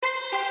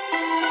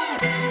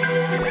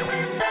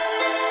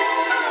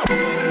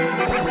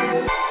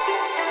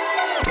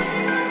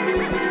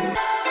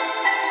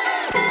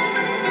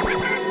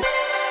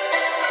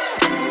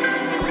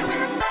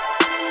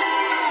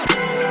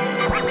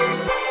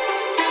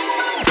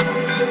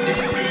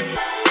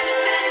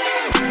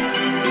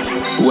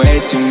Way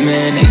too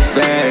many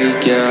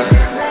fake, yeah.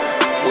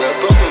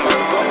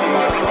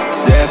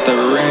 Set the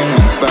ring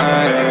on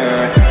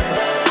fire.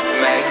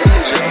 Make them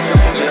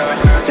change,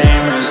 yeah.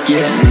 Tamers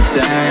getting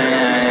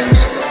tamed.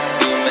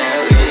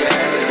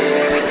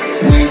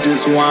 We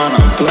just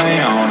wanna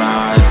play all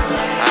night.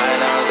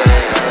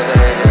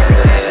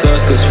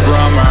 Circus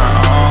from our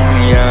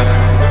own, yeah.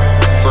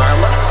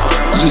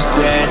 You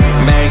said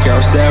make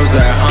ourselves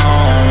at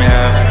home,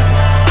 yeah.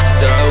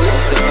 So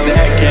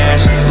that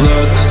cash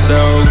looks so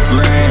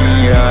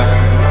green, yeah.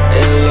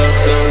 It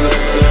looks so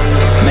good.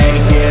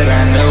 Make it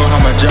a new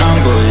home, a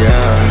jungle,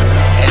 yeah.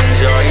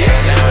 Enjoy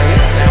it.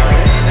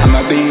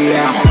 I'ma be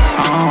out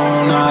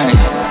all night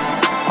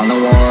on the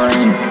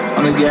warring.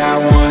 Only got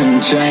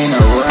one chain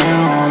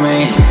around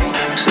me.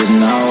 Should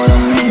know what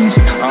it means.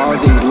 All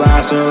these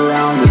lights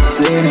around the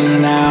city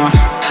now.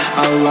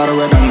 A lot of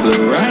red and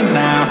blue right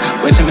now.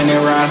 Way too many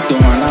rocks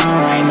going on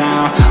right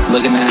now.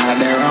 Looking at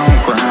their own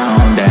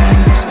crown, dang.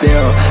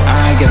 Still,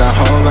 I get a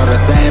whole lot of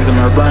things in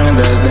my brain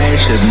that they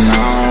should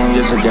know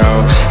years ago.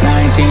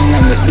 19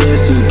 and the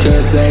sis who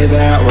could say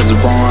that was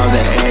born of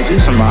the edge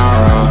of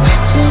tomorrow.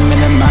 Too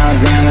many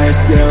minds and they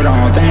still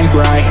don't think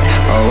right.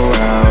 Oh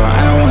well, I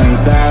know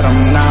inside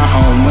I'm not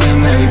home when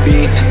they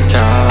be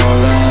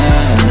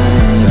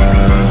calling.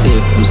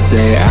 If you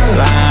say I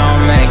lie,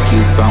 I'll make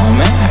you foam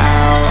it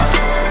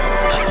out.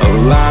 A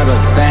lot of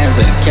things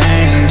that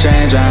can't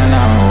change, I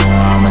know.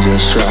 I'ma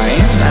just try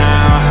it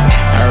now.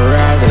 I'd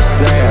rather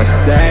say I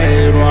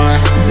saved one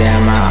than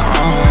my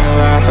own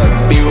life.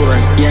 I'd be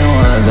working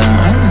with the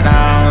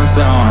unknown,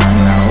 so I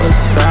know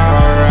it's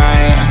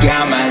alright.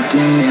 Got my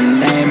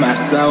DNA, my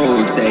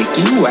soul, take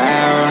you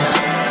out.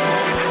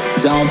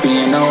 Don't be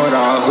a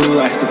know-it-all who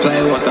likes to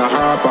play with the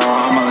hardball.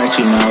 I'ma let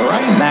you know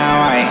right now,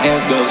 I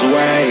hit those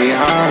way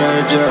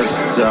harder,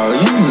 just so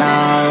you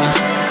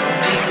know.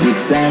 You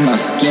say my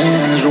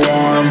skin's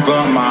warm,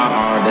 but my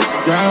heart is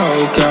so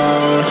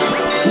cold.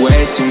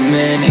 Way too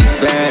many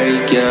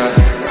fake, yeah.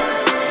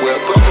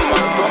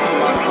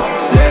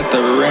 Set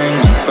the ring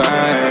on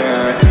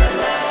fire.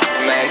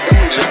 Make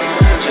them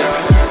change,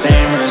 yeah.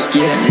 Tamers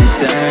getting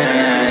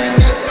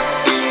tamed.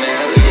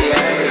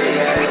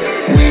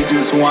 We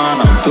just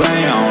wanna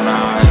play all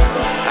night.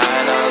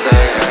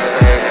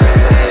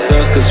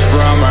 Circus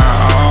from our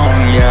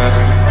own, yeah.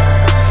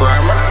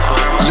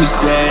 You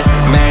said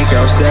make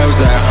ourselves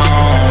at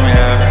home,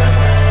 yeah.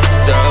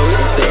 So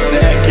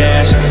that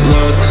cash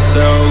looks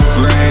so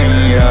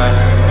green, yeah.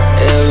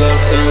 It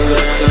looks so